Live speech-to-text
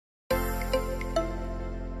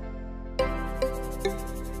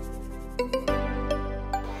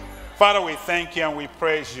Father, we thank you and we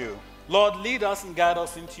praise you. Lord, lead us and guide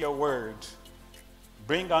us into your word.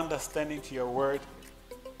 Bring understanding to your word.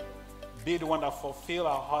 Be the one that fulfill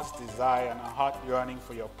our heart's desire and our heart yearning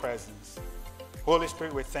for your presence. Holy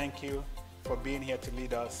Spirit, we thank you for being here to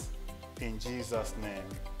lead us. In Jesus' name,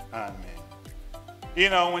 amen. You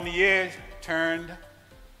know, when the year turned,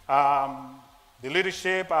 the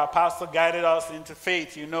leadership, our pastor guided us into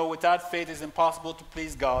faith. You know, without faith, it's impossible to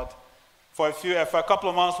please God. For a couple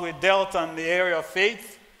of months, we dealt on the area of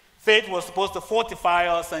faith. Faith was supposed to fortify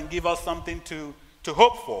us and give us something to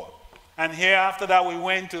hope for. And here, after that, we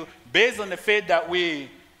went to, based on the faith that we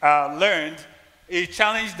learned, it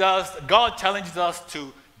challenged us, God challenged us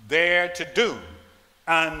to dare to do.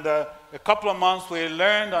 And a couple of months, we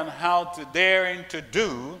learned on how to dare to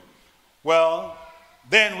do. Well,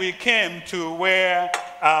 then we came to where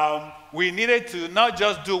we needed to not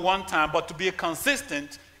just do one time, but to be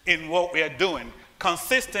consistent in what we are doing.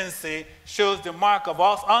 Consistency shows the mark of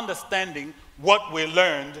us understanding what we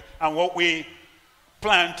learned and what we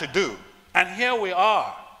plan to do. And here we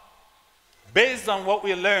are. Based on what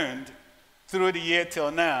we learned through the year till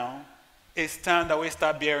now, it's time that we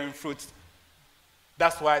start bearing fruits.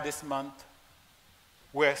 That's why this month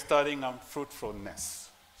we're studying on fruitfulness.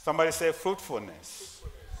 Somebody say fruitfulness.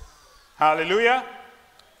 Hallelujah.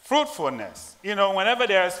 Fruitfulness. You know, whenever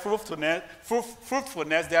there is fruitfulness,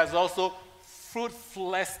 there's also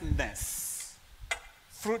fruitlessness.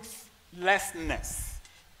 Fruitlessness.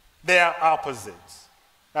 They are opposites.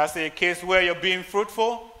 That's a case where you're being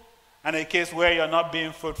fruitful and a case where you're not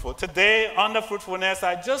being fruitful. Today, under fruitfulness,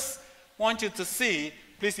 I just want you to see,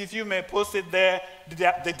 please, if you may post it there,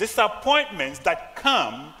 the disappointments that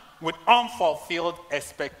come with unfulfilled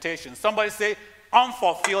expectations. Somebody say,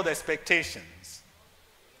 unfulfilled expectations.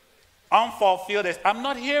 Unfulfilled, I'm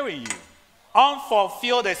not hearing you.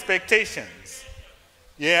 Unfulfilled expectations.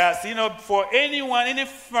 Yes, you know, for anyone, any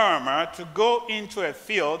farmer to go into a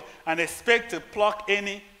field and expect to pluck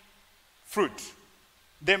any fruit,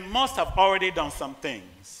 they must have already done some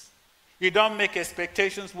things. You don't make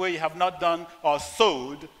expectations where you have not done or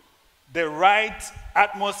sowed the right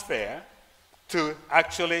atmosphere to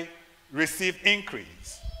actually receive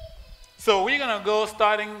increase. So we're going to go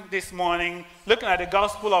starting this morning looking at the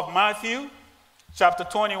Gospel of Matthew, chapter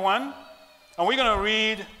 21. And we're going to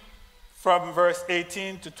read from verse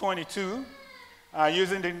 18 to 22,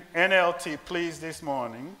 using the NLT, please, this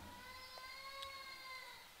morning.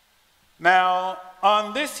 Now,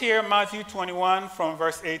 on this here, Matthew 21, from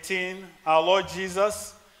verse 18, our Lord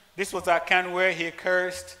Jesus, this was that kind where he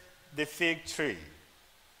cursed the fig tree.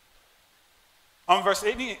 On verse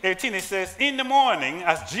 18, it says, in the morning,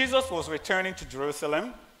 as Jesus was returning to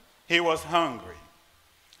Jerusalem, he was hungry,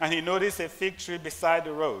 and he noticed a fig tree beside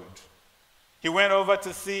the road. He went over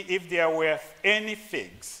to see if there were any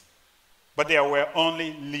figs, but there were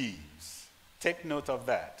only leaves. Take note of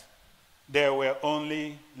that. There were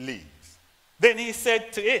only leaves. Then he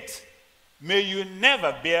said to it, may you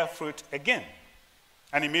never bear fruit again.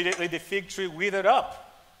 And immediately the fig tree withered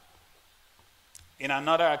up. In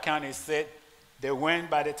another account, it said,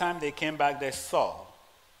 by the time they came back, they saw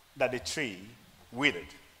that the tree withered.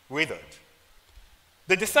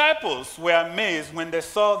 The disciples were amazed when they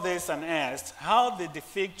saw this and asked, how did the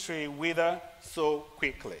fig tree wither so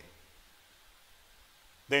quickly?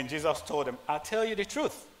 Then Jesus told them, I'll tell you the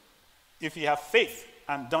truth. If you have faith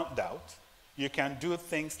and don't doubt, you can do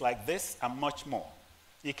things like this and much more.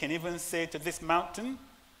 You can even say to this mountain,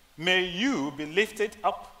 may you be lifted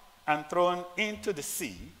up and thrown into the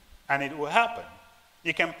sea, and it will happen.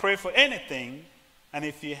 You can pray for anything, and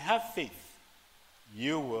if you have faith,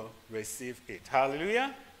 you will receive it.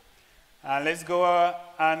 Hallelujah. And let's go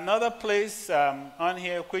another place on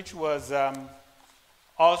here, which was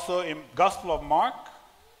also in Gospel of Mark,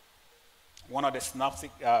 one of the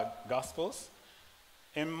synoptic Gospels.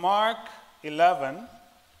 In Mark 11,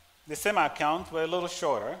 the same account, but a little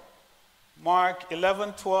shorter. Mark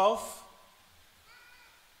 11:12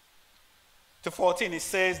 to 14, it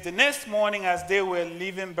says, the next morning as they were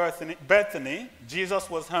leaving Bethany, Jesus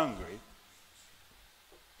was hungry.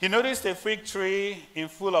 He noticed a fig tree in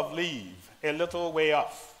full of leaves a little way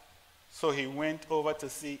off. So he went over to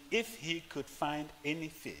see if he could find any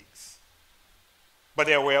figs. But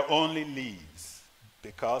there were only leaves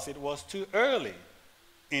because it was too early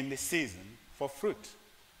in the season for fruit.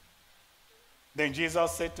 Then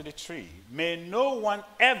Jesus said to the tree, may no one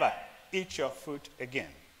ever eat your fruit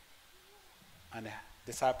again. And the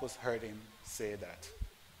disciples heard him say that.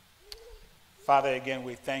 Father, again,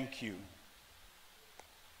 we thank you.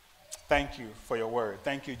 Thank you for your word.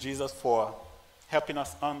 Thank you, Jesus, for helping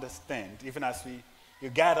us understand, even as we You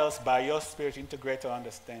guide us by your Spirit into greater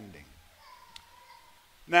understanding.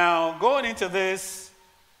 Now, going into this,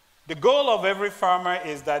 the goal of every farmer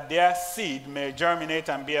is that their seed may germinate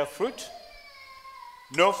and bear fruit.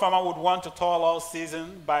 No farmer would want to toil all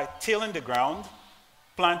season by tilling the ground,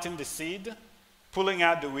 planting the seed, pulling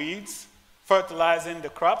out the weeds, fertilizing the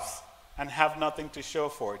crops, and have nothing to show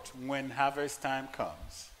for it when harvest time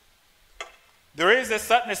comes. There is a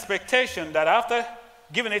certain expectation that after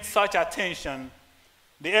giving it such attention,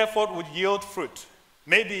 the effort would yield fruit,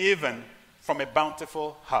 maybe even from a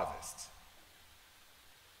bountiful harvest.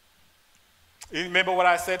 You remember what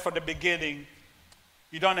I said from the beginning?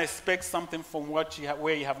 You don't expect something from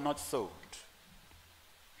where you have not sowed.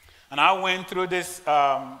 And I went through this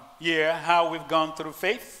year, how we've gone through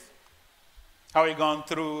faith, how we've gone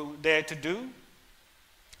through dare to do.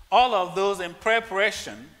 All of those in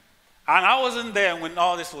preparation. And I wasn't there when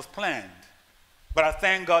all this was planned. But I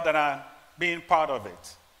thank God that I'm being part of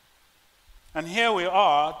it. And here we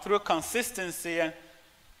are through consistency, and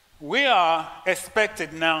we are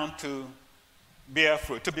expected now to bear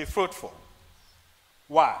fruit, to be fruitful.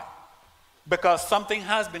 Why? Because something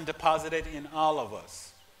has been deposited in all of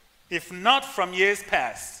us. If not from years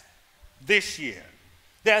past, this year,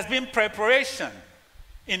 there has been preparation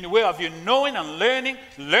in the way of you knowing and learning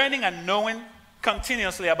and knowing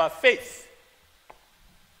continuously about faith.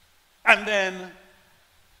 And then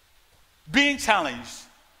being challenged,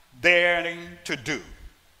 daring to do,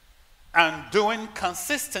 and doing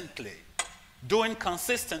consistently.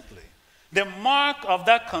 The mark of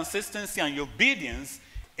that consistency and obedience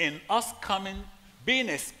in us being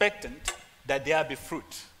expectant that there be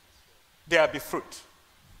fruit. There be fruit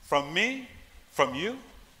from me, from you,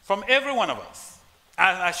 from every one of us.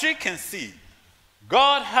 And as you can see,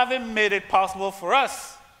 God having made it possible for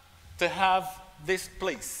us to have this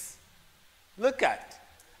place. Look at it.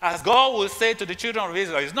 As God will say to the children of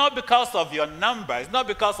Israel, it's not because of your number, it's not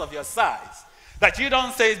because of your size. That you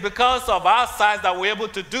don't say it's because of our size that we're able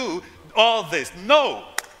to do all this. No.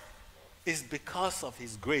 It's because of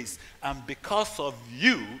his grace and because of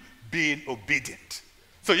you being obedient.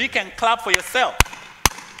 So you can clap for yourself.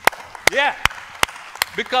 Yeah.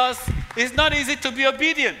 Because it's not easy to be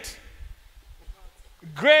obedient.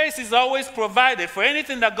 Grace is always provided for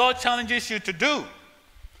anything that God challenges you to do.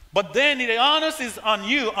 But then the onus is on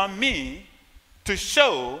you, on me, to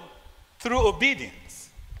show through obedience.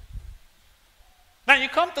 Now you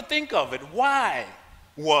come to think of it, why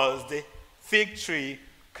was the fig tree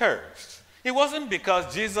cursed? It wasn't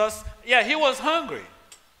because Jesus, he was hungry.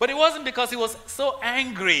 But it wasn't because he was so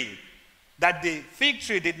angry that the fig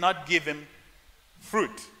tree did not give him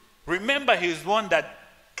fruit. Remember, he was one that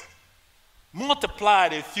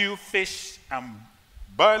multiplied a few fish and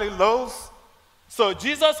barley loaves. So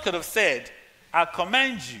Jesus could have said, I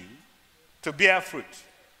command you to bear fruit.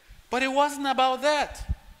 But it wasn't about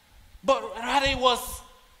that. But rather it was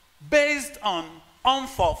based on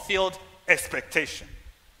unfulfilled expectation.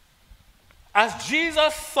 As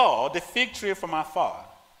Jesus saw the fig tree from afar,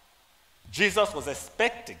 Jesus was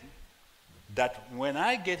expecting that when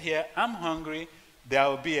I get here, I'm hungry, there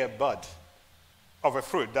will be a bud of a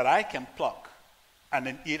fruit that I can pluck and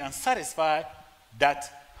then eat and satisfy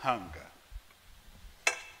that hunger.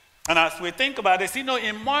 And as we think about this,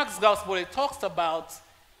 in Mark's gospel, it talks about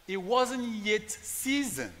it wasn't yet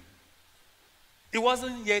season. It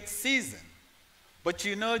wasn't yet season. But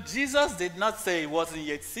Jesus did not say it wasn't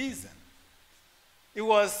yet season. It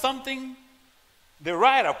was something the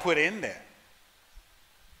writer put in there.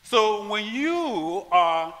 So when you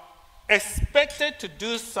are expected to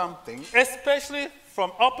do something, especially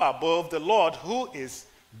from up above, the Lord, who is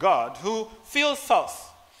God, who fills us,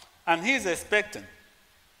 and he's expecting.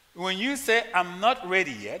 When you say, I'm not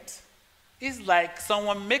ready yet, it's like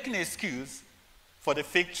someone making an excuse for the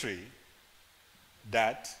fig tree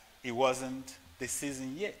that it wasn't the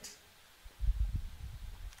season yet.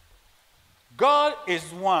 God is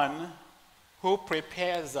one who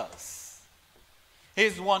prepares us.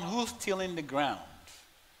 He's one who's tilling the ground.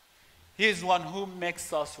 He's one who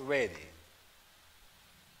makes us ready.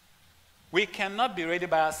 We cannot be ready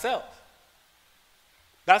by ourselves.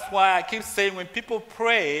 That's why I keep saying when people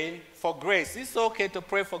pray for grace, it's okay to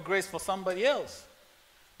pray for grace for somebody else.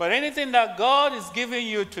 But anything that God is giving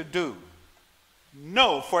you to do,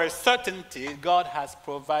 know for a certainty God has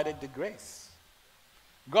provided the grace.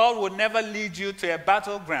 God will never lead you to a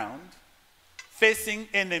battleground facing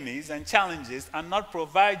enemies and challenges and not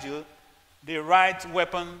provide you the right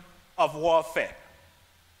weapon of warfare.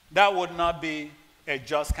 That would not be a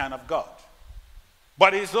just kind of God.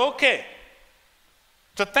 But it's okay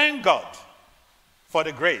to thank God for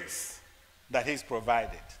the grace that he's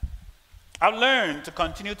provided. I've learned to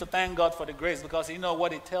continue to thank God for the grace, because you know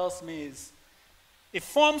what it tells me is, it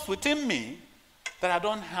forms within me that I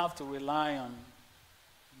don't have to rely on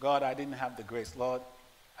God. I didn't have the grace. Lord,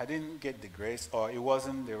 I didn't get the grace, or it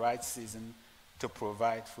wasn't the right season to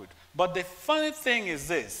provide food. But the funny thing is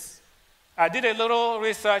this. I did a little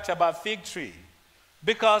research about fig tree,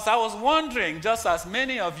 because I was wondering, just as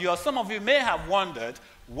many of you, or some of you may have wondered,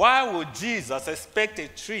 why would Jesus expect a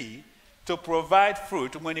tree to provide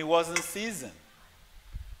fruit when it wasn't season?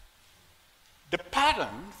 The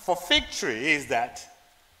pattern for fig tree is that,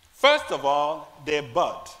 first of all, they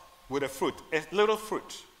bud with a fruit, a little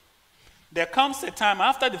fruit. There comes a time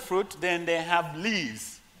after the fruit, then they have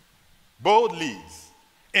leaves, bold leaves,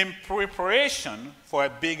 in preparation for a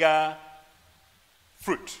bigger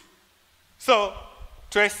fruit. So,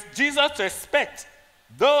 Jesus to expect,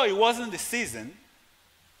 though it wasn't the season,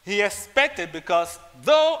 he expected, because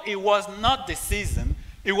though it was not the season,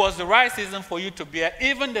 it was the right season for you to bear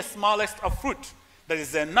even the smallest of fruit that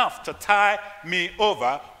is enough to tie me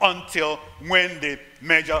over until when the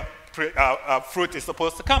major fruit is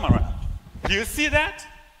supposed to come around. Do you see that?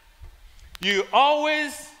 You're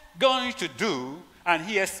always going to do, and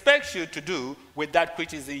he expects you to do, with that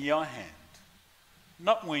which is in your hand.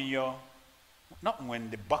 Not when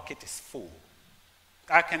the bucket is full.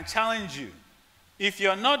 I can challenge you. If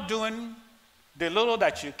you're not doing the little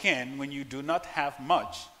that you can when you do not have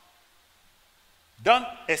much, don't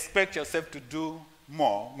expect yourself to do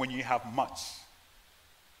more when you have much.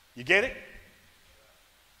 You get it?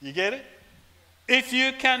 You get it? If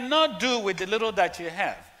you cannot do with the little that you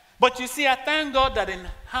have. But you see, I thank God that in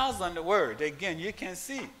House on the Word, again, you can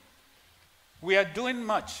see, we are doing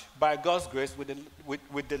much by God's grace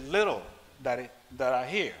with the little that are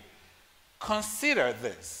here. Consider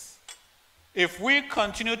this. If we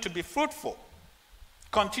continue to be fruitful,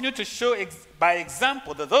 continue to show by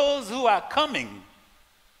example that those who are coming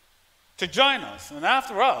to join us and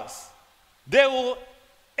after us, they will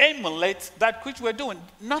emulate that which we're doing.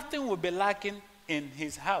 Nothing will be lacking in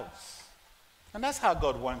his house. And that's how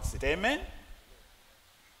God wants it. Amen?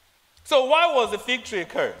 So why was the fig tree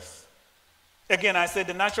cursed? Again, I said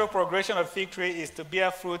the natural progression of fig tree is to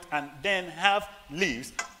bear fruit and then have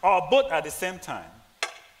leaves, or both at the same time.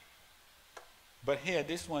 But here,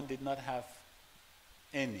 this one did not have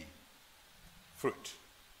any fruit.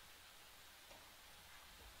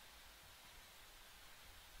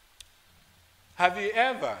 Have you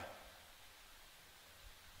ever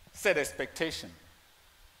set expectation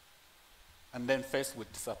and then faced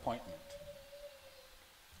with disappointment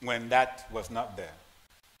when that was not there?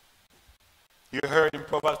 You heard in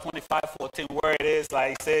Proverbs 25:14 where it is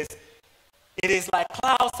like, it says, it is like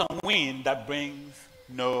clouds and wind that brings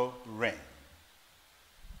no rain.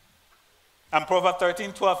 And Proverbs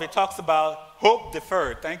 13:12, it talks about hope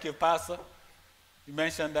deferred. Thank you, Pastor. You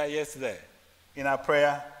mentioned that yesterday in our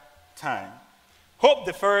prayer time. Hope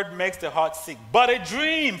deferred makes the heart sick, but a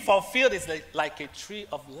dream fulfilled is like a tree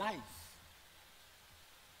of life.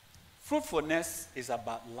 Fruitfulness is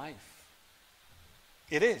about life.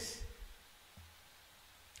 It is.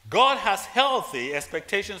 God has healthy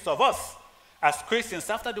expectations of us as Christians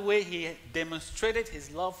after the way he demonstrated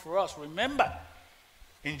his love for us. Remember,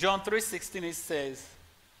 in John 3:16 it says,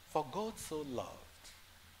 for God so loved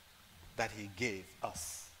that he gave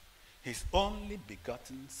us his only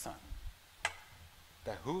begotten Son,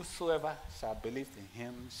 that whosoever shall believe in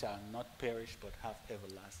him shall not perish but have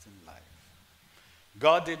everlasting life.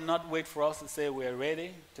 God did not wait for us to say we're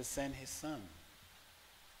ready to send his Son.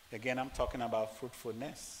 Again, I'm talking about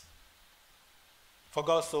fruitfulness. For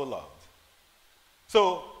God so loved.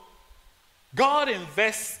 So, God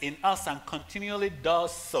invests in us and continually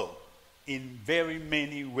does so in very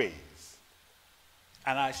many ways.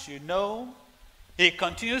 And as you know, he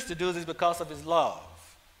continues to do this because of his love.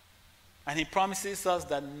 And he promises us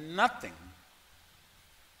that nothing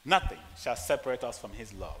shall separate us from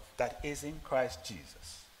his love that is in Christ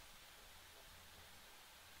Jesus.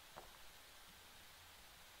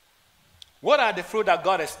 What are the fruit that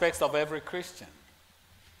God expects of every Christian?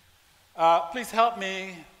 Please help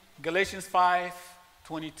me. Galatians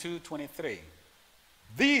 5:22-23.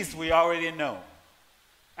 These we already know.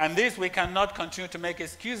 And this we cannot continue to make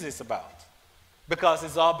excuses about because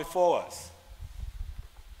it's all before us.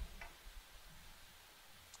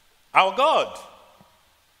 Our God,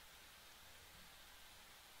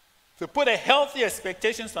 to put a healthy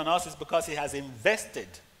expectations on us is because he has invested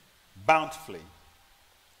bountifully.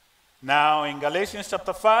 Now in Galatians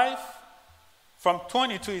chapter 5, from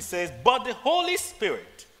 22 it says, but the Holy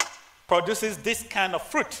Spirit produces this kind of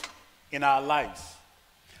fruit in our lives.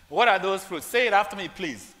 What are those fruits? Say it after me,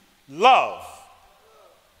 please. Love,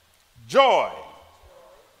 joy,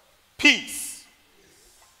 peace,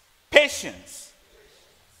 patience,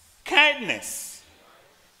 kindness,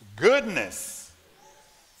 goodness,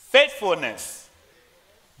 faithfulness,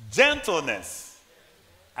 gentleness,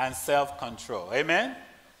 and self-control. Amen?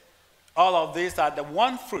 All of these are the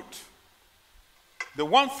one fruit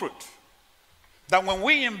that when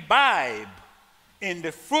we imbibe in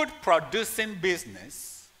the fruit-producing business,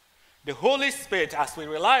 the Holy Spirit, as we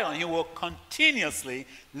rely on Him, will continuously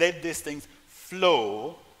let these things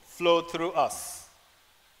flow through us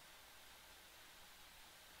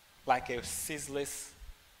like a ceaseless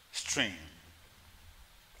stream,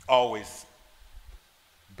 always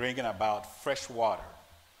bringing about fresh water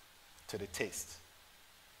to the taste.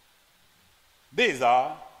 These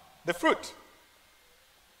are the fruit.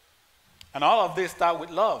 And all of this start with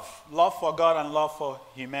love for God and love for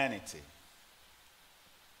humanity.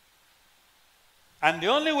 And the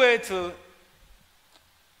only way to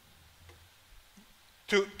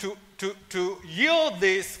yield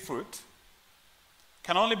this fruit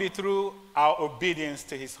can only be through our obedience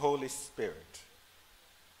to His Holy Spirit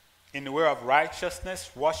in the way of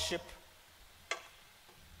righteousness, worship,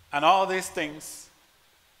 and all these things,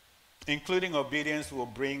 including obedience, will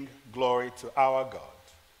bring glory to our God.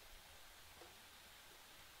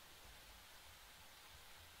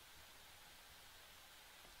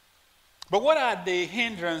 But what are the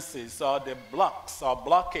hindrances or the blocks or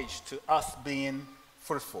blockage to us being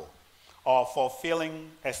fruitful or fulfilling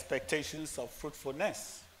expectations of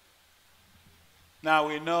fruitfulness? Now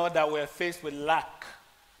we know that we're faced with lack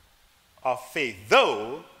of faith,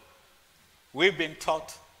 though we've been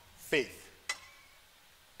taught faith.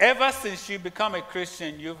 Ever since you become a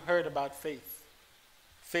Christian, you've heard about faith.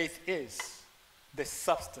 Faith is the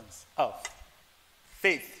substance of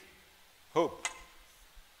faith, hope.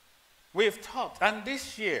 We've taught, and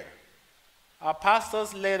this year, our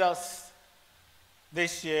pastors led us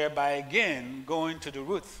this year by again going to the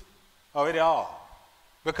root of it all.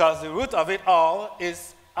 Because the root of it all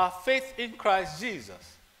is our faith in Christ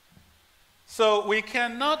Jesus. So we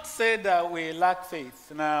cannot say that we lack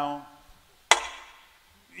faith. Now,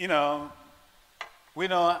 we know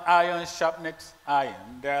iron sharpens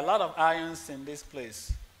iron. There are a lot of irons in this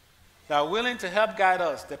place that are willing to help guide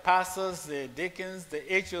us, the pastors, the deacons, the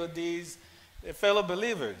HODs, the fellow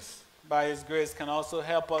believers, by His grace, can also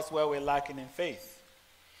help us where we're lacking in faith.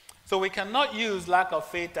 So we cannot use lack of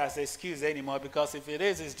faith as an excuse anymore, because if it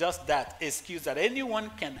is, it's just that excuse that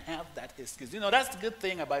anyone can have that excuse. That's the good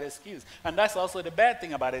thing about excuse. And that's also the bad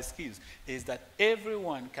thing about excuse, is that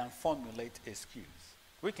everyone can formulate excuse.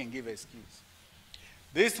 We can give excuse.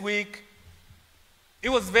 This week,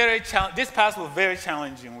 this past was a very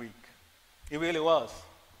challenging week. It really was.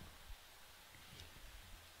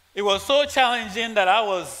 It was so challenging that I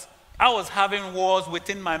was having wars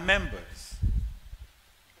within my members.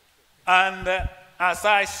 And as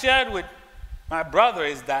I shared with my brother,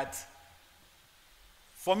 is that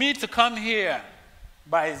for me to come here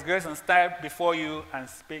by His grace and stand before you and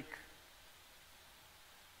speak,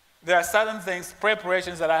 there are certain things,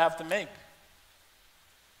 preparations that I have to make.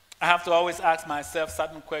 I have to always ask myself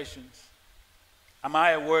certain questions. Am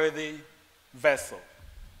I a worthy vessel?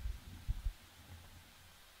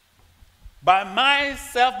 By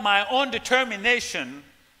myself, my own determination,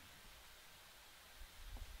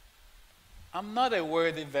 I'm not a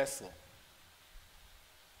worthy vessel.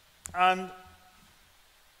 And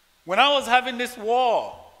when I was having this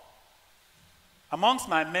war amongst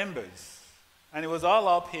my members, and it was all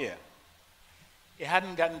up here, it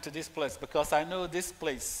hadn't gotten to this place, because I know this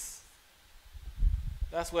place,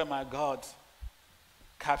 that's where my God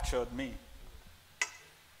captured me.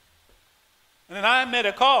 And then I made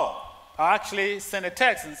a call. I actually sent a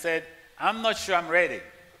text and said, I'm not sure I'm ready.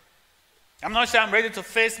 I'm not sure I'm ready to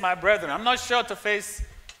face my brethren. I'm not sure to face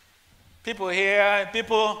people here,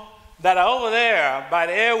 people that are over there by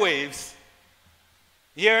the airwaves,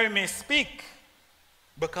 hearing me speak,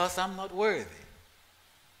 because I'm not worthy.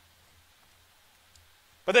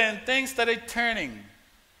 But then things started turning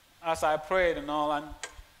as I prayed and all, and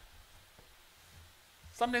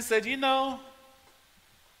something said, you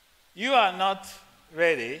are not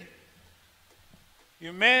ready.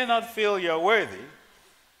 You may not feel you're worthy,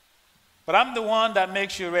 but I'm the one that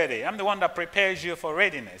makes you ready. I'm the one that prepares you for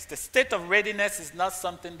readiness. The state of readiness is not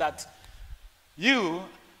something that you,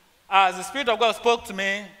 as the Spirit of God spoke to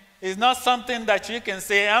me, is not something that you can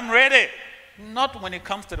say, I'm ready. Not when it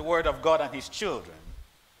comes to the Word of God and His children.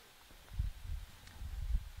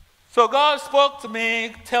 So God spoke to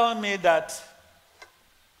me, telling me that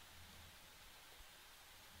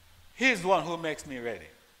He's the one who makes me ready.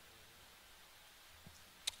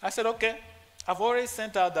 I said, okay. I've already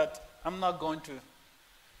sent out that I'm not going to,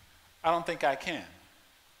 I don't think I can.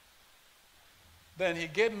 Then he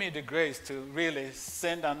gave me the grace to really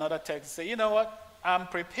send another text and say, you know what, I'm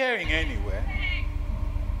preparing anyway.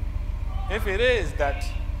 If it is that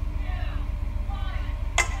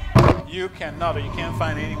you cannot or you can't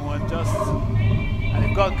find anyone, just, and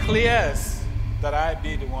if God clears that I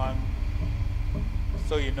be the one,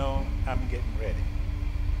 so you know I'm getting ready.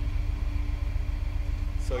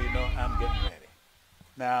 So you know I'm getting ready.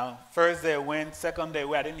 Now, first day went, second day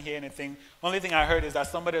went, I didn't hear anything. Only thing I heard is that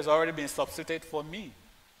somebody has already been substituted for me.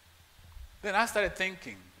 Then I started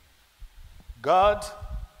thinking, God,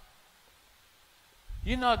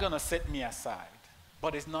 you're not going to set me aside,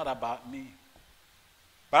 but it's not about me.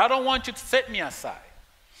 But I don't want you to set me aside.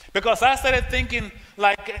 Because I started thinking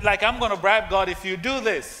like I'm going to bribe God. If you do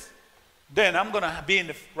this, then I'm going to be in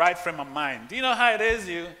the right frame of mind. Do you know how it is?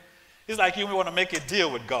 It's like you want to make a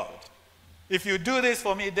deal with God. If you do this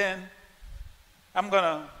for me, then I'm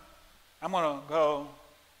gonna go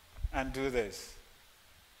and do this.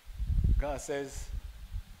 God says,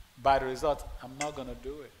 by the result, I'm not going to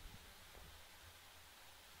do it.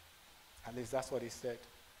 At least that's what he said.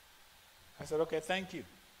 I said, okay, thank you.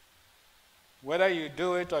 Whether you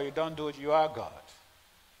do it or you don't do it, you are God.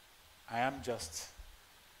 I am just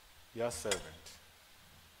your servant.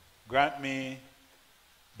 Grant me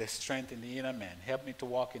the strength in the inner man. Help me to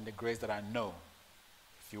walk in the grace that I know.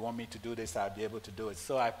 If you want me to do this, I'll be able to do it.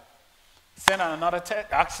 So I sent another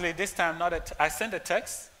text. Actually, this time, I sent a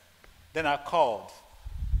text. Then I called.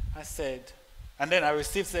 I said, and then I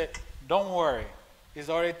received, said, don't worry. It's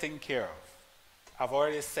already taken care of. I've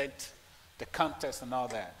already set the context and all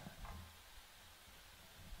that.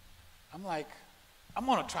 I'm like, I'm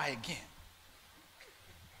going to try again.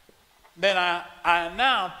 Then I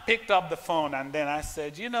now picked up the phone and then I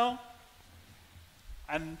said, you know,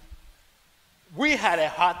 and we had a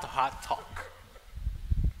heart-to-heart talk.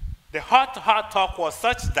 The heart-to-heart talk was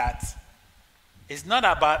such that it's not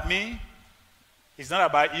about me, it's not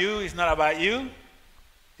about you, it's not about you,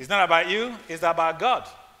 it's not about you, it's about God.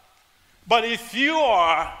 But if you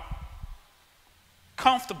are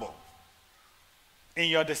comfortable in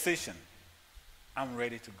your decision, I'm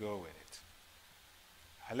ready to go with it.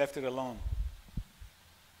 I left it alone.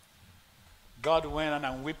 God went on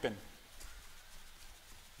and whipping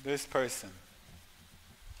this person.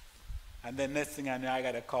 And then next thing I knew, I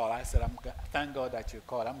got a call. I said, thank God that you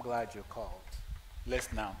called. I'm glad you called.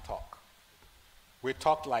 Let's now talk. We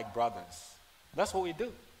talked like brothers. That's what we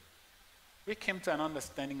do. We came to an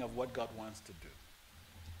understanding of what God wants to do.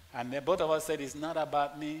 And then both of us said, it's not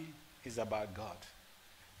about me, it's about God.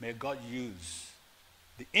 May God use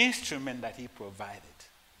the instrument that he provided.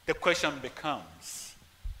 The question becomes,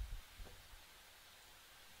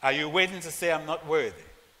 are you waiting to say I'm not worthy?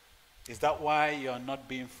 Is that why you're not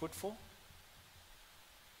being fruitful?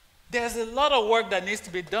 There's a lot of work that needs to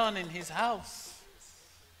be done in his house.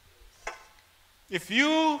 If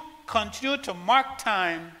you continue to mark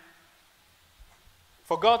time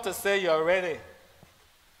for God to say you're ready,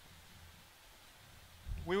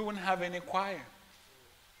 we wouldn't have any choir.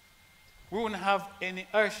 We wouldn't have any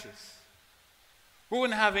ushers. We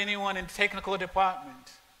wouldn't have anyone in the technical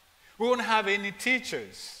department. We wouldn't have any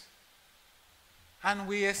teachers. And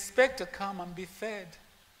we expect to come and be fed.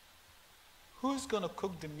 Who's going to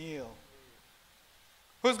cook the meal?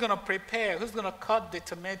 Who's going to prepare? Who's going to cut the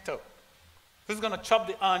tomato? Who's going to chop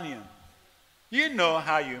the onion? You know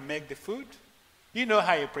how you make the food. You know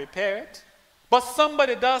how you prepare it. But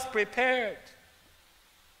somebody does prepare it.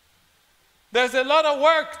 There's a lot of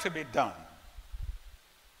work to be done.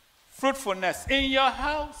 Fruitfulness in your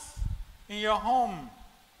house, in your home.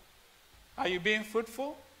 Are you being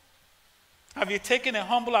fruitful? Have you taken a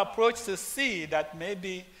humble approach to see that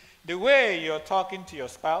maybe the way you're talking to your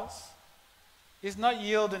spouse is not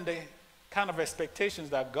yielding the kind of expectations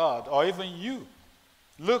that God or even you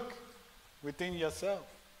look within yourself?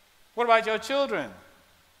 What about your children?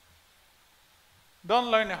 Don't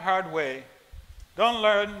learn the hard way. Don't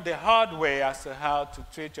learn the hard way as to how to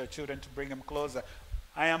treat your children to bring them closer.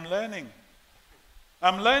 I am learning.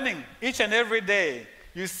 I'm learning each and every day.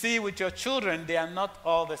 You see with your children, they are not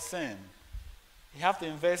all the same. You have to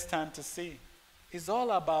invest time to see. It's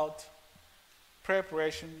all about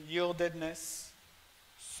preparation, yieldedness,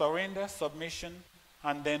 surrender, submission,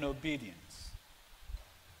 and then obedience.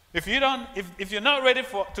 If you're not ready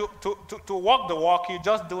to walk the walk, you're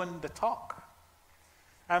just doing the talk.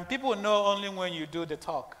 And people know only when you do the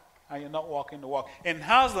talk and you're not walking the walk. In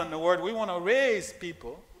House on the Word, we want to raise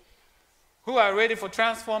people who are ready for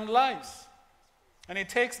transformed lives. And it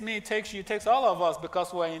takes me, it takes you, it takes all of us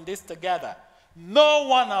because we're in this together. No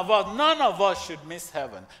one of us, none of us should miss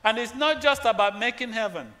heaven. And it's not just about making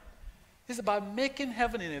heaven. It's about making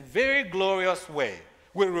heaven in a very glorious way,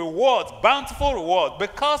 with rewards, bountiful rewards,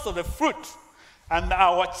 because of the fruit. And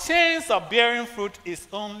our chance of bearing fruit is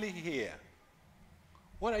only here.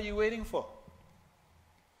 What are you waiting for?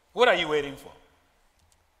 What are you waiting for?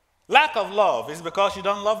 Lack of love is because you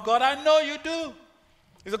don't love God. I know you do.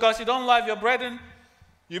 It's because you don't love your brethren.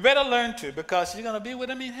 You better learn to, because you're going to be with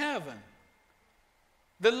them in heaven.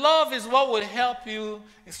 The love is what will help you,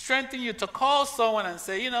 strengthen you to call someone and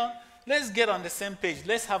say, let's get on the same page.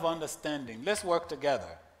 Let's have understanding. Let's work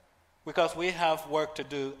together. Because we have work to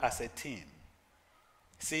do as a team.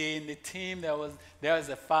 See, in the team, there was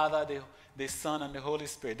the Father, the Son, and the Holy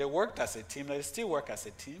Spirit. They worked as a team. They still work as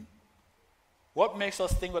a team. What makes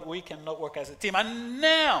us think that we cannot work as a team? And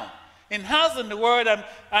now, in House in the Word,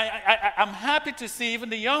 I'm happy to see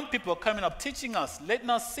even the young people coming up, teaching us,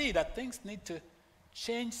 letting us see that things need to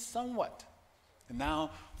change somewhat. And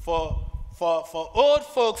now, for old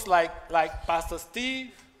folks like Pastor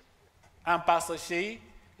Steve and Pastor Shea,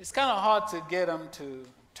 it's kind of hard to get them to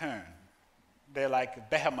turn. They're like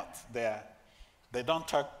behemoths. They don't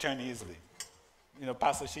turn easily.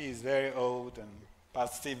 Pastor Shea is very old and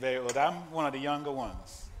Pastor Steve very old. I'm one of the younger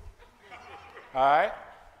ones. All right?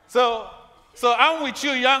 So I'm with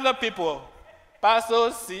you younger people.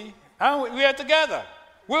 Pastor C, we are together.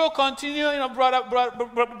 We will continue,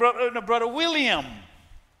 Brother William.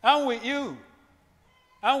 I'm with you.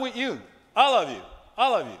 I'm with you. All of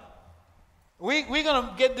you. We're going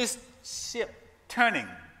to get this ship turning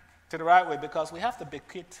to the right way, because we have to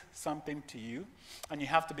bequeath something to you, and you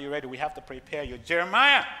have to be ready. We have to prepare you.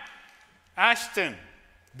 Jeremiah, Ashton,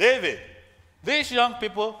 David, these young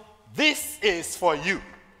people, this is for you.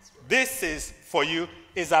 This is for you.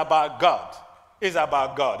 It's about God. It's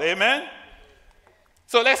about God. Amen?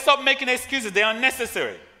 So let's stop making excuses. They're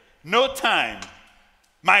unnecessary. No time.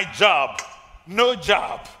 My job. No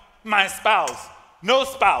job. My spouse. No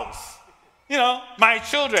spouse. My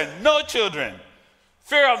children. No children.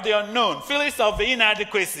 Fear of the unknown. Feelings of the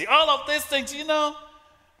inadequacy. All of these things,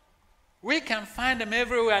 we can find them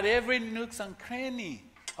everywhere, at every nook and cranny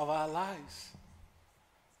of our lives.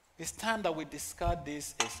 It's time that we discard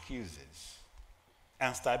these excuses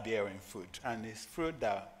and start bearing fruit. And it's fruit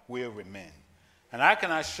that will remain. And I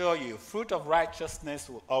can assure you, fruit of righteousness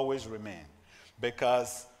will always remain.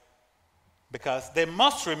 Because they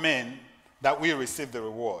must remain that we receive the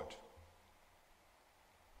reward.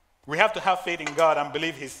 We have to have faith in God and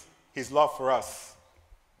believe His love for us.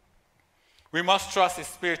 We must trust His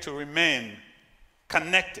Spirit to remain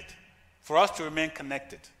connected, for us to remain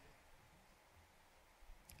connected.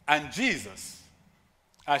 And Jesus,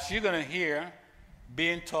 as you're going to hear,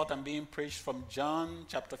 being taught and being preached from John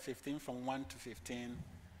chapter 15, from 1 to 15,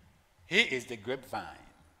 He is the grapevine.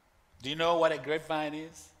 Do you know what a grapevine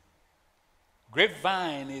is?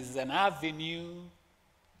 Grapevine is an avenue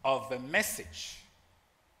of a message.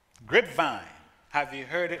 Grapevine. Have you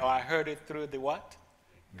heard it, or I heard it through the what?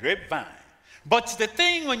 Grapevine. But the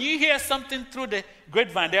thing, when you hear something through the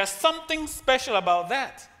grapevine, there's something special about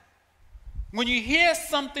that. When you hear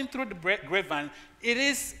something through the grapevine, it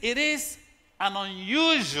is an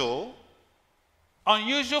unusual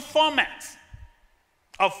format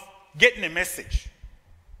of getting a message,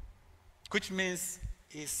 which means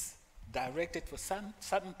it's directed for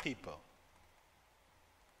certain people.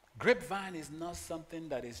 Grapevine is not something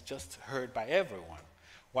that is just heard by everyone.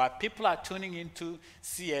 While people are tuning into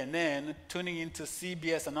CNN, tuning into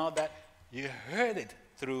CBS and all that, you heard it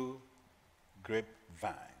through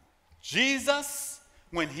grapevine. Jesus,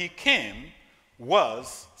 when He came,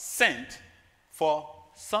 was sent for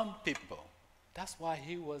some people. That's why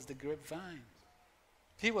He was the grapevine.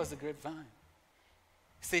 He was the grapevine.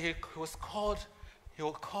 See, He was called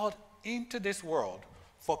into this world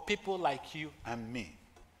for people like you and me.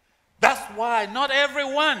 That's why not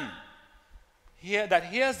everyone that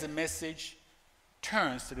hears the message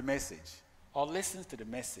turns to the message or listens to the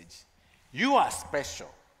message. You are special.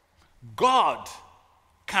 God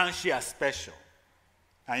counts you as special.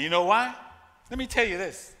 And you know why? Let me tell you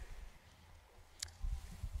this.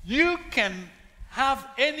 You can have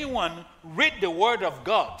anyone read the Word of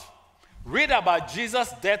God, read about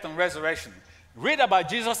Jesus' death and resurrection, read about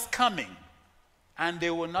Jesus' coming, and they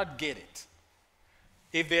will not get it.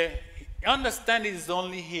 If they understand it is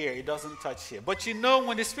only here, it doesn't touch here. But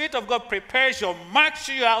when the Spirit of God prepares you, marks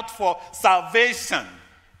you out for salvation,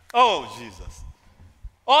 oh, Jesus.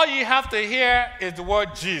 All you have to hear is the word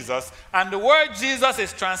Jesus, and the word Jesus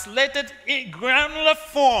is translated in granular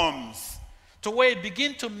forms to where it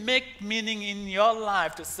begins to make meaning in your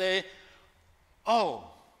life to say, oh,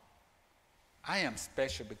 I am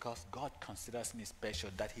special because God considers me special,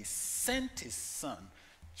 that he sent his son,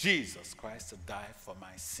 Jesus Christ, to die for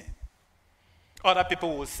my sin. Other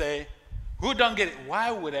people will say, who don't get it?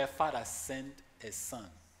 Why would a father send a son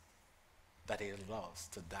that he loves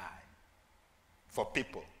to die for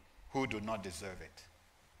people who do not deserve it?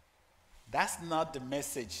 That's not the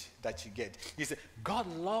message that you get. You say, God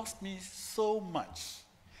loves me so much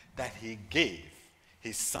that he gave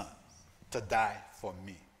his son to die for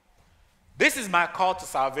me. This is my call to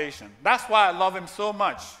salvation. That's why I love him so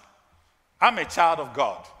much. I'm a child of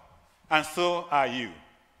God, and so are you.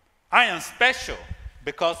 I am special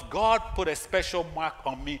because God put a special mark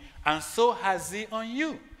on me, and so has he on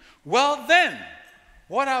you. Well then,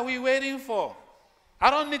 what are we waiting for? I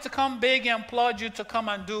don't need to come beg and applaud you to come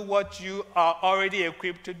and do what you are already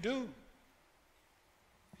equipped to do.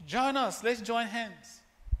 Join us. Let's join hands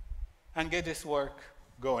and get this work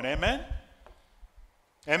going. Amen?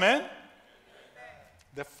 Amen?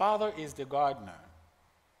 The Father is the gardener.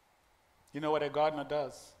 You know what a gardener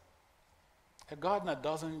does? A gardener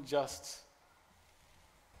doesn't just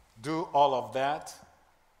do all of that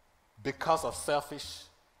because of selfish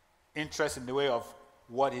interest in the way of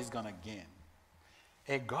what he's going to gain.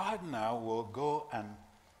 A gardener will go and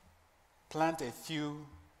plant a few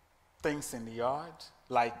things in the yard,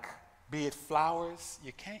 like be it flowers.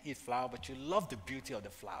 You can't eat flower, but you love the beauty of the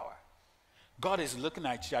flower. God is looking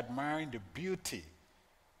at you, admiring the beauty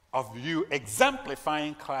of you,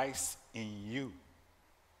 exemplifying Christ in you.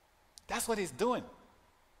 That's what he's doing.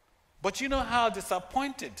 But you know how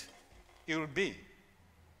disappointed it will be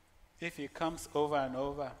if he comes over and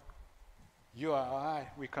over. You or I,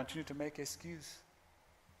 we continue to make excuse.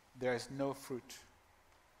 There is no fruit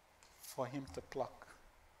for him to pluck.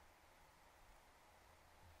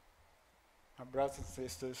 My brothers and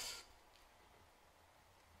sisters,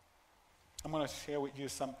 I'm going to share with you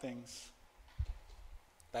some things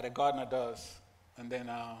that a gardener does, and then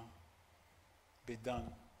I'll be done.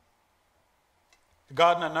 The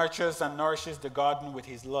gardener nurtures and nourishes the garden with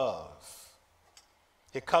his love.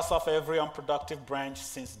 He cuts off every unproductive branch,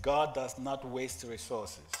 since God does not waste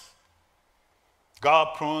resources.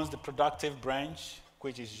 God prunes the productive branch,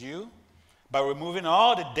 which is you, by removing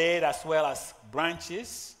all the dead as well as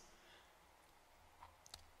branches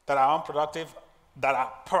that are unproductive, that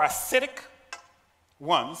are parasitic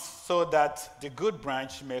ones, so that the good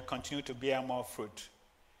branch may continue to bear more fruit.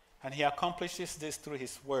 And he accomplishes this through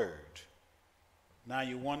his word. Now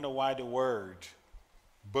you wonder why the word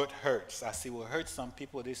but hurts, as he will hurt some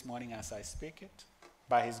people this morning as I speak it,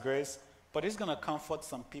 by his grace. But he's going to comfort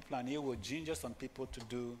some people, and he will ginger some people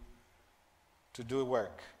to do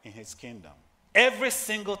work in his kingdom. Every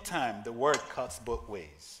single time the word cuts both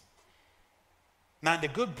ways. Now the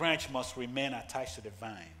good branch must remain attached to the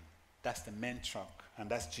vine. That's the main trunk, and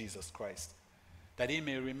that's Jesus Christ, that he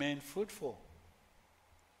may remain fruitful.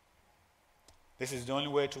 This is the only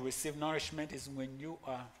way to receive nourishment, is when you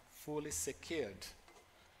are fully secured.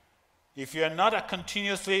 If you are not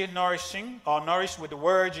continuously nourishing or nourished with the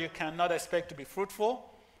word, you cannot expect to be fruitful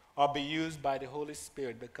or be used by the Holy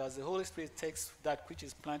Spirit, because the Holy Spirit takes that which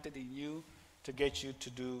is planted in you to get you to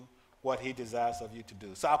do what he desires of you to do.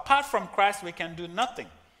 So apart from Christ, we can do nothing.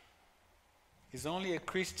 He's only a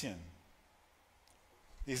Christian.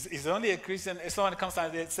 He's only a Christian. If someone comes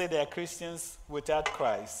and they say they are Christians without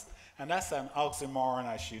Christ, and that's an oxymoron,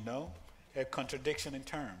 as you know, a contradiction in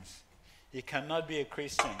terms. You cannot be a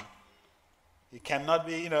Christian. You cannot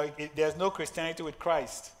be, there's no Christianity with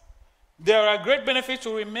Christ. There are great benefits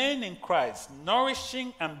to remain in Christ,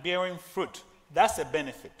 nourishing and bearing fruit. That's a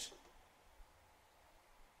benefit.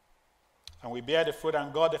 And we bear the fruit,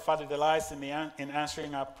 and God the Father delights in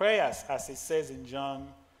answering our prayers, as it says in John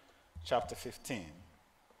chapter 15.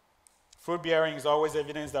 Fruit bearing is always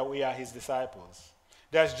evidence that we are his disciples.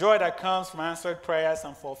 There's joy that comes from answered prayers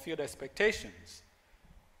and fulfilled expectations.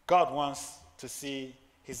 God wants to see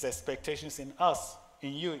his expectations in us,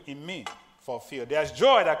 in you, in me, fulfilled. There's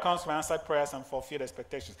joy that comes from answered prayers and fulfilled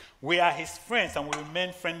expectations. We are his friends, and we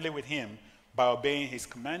remain friendly with him by obeying his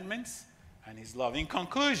commandments and his love. In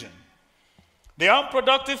conclusion, the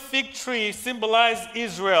unproductive fig tree symbolized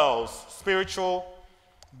Israel's spiritual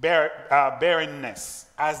barrenness,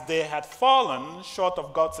 as they had fallen short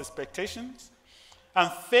of God's expectations and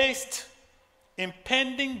faced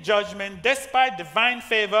impending judgment despite divine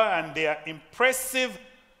favor and their impressive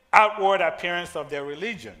outward appearance of their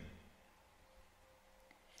religion.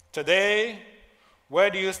 Today, where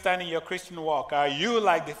do you stand in your Christian walk? Are you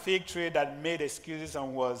like the fig tree that made excuses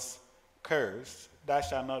and was cursed? That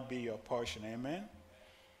shall not be your portion. Amen?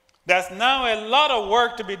 There's now a lot of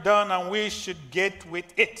work to be done, and we should get with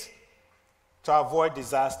it to avoid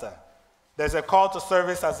disaster. There's a call to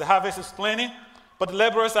service as the harvest is plenty, but the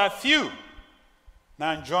laborers are few.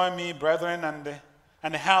 Now join me, brethren,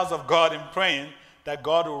 and the house of God in praying that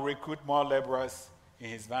God will recruit more laborers in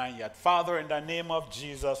his vineyard. Father, in the name of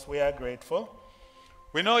Jesus, we are grateful.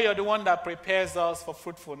 We know you're the one that prepares us for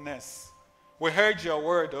fruitfulness. We heard your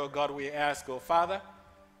word, oh God. We ask, oh Father,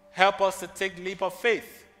 help us to take the leap of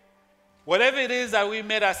faith. Whatever it is that we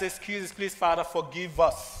made as excuses, please, Father, forgive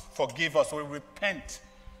us. Forgive us. We repent.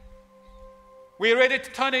 We're ready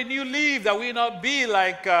to turn a new leaf, that we not be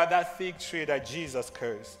like that fig tree that Jesus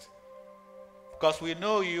cursed. Because we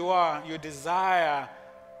know you desire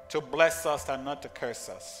to bless us and not to curse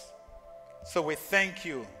us. So we thank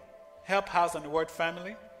you. Help House and the Word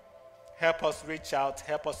family. Help us reach out.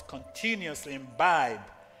 Help us continuously imbibe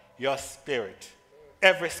your spirit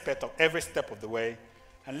every step of the way.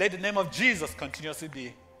 And let the name of Jesus continuously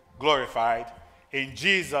be glorified. In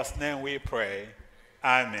Jesus' name we pray.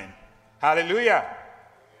 Amen. Hallelujah.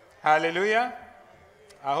 Hallelujah.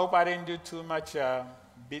 I hope I didn't do too much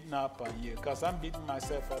beating up on you, because I'm beating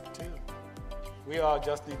myself up too. We all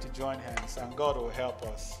just need to join hands and God will help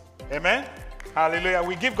us. Amen. Hallelujah.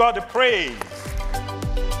 We give God the praise.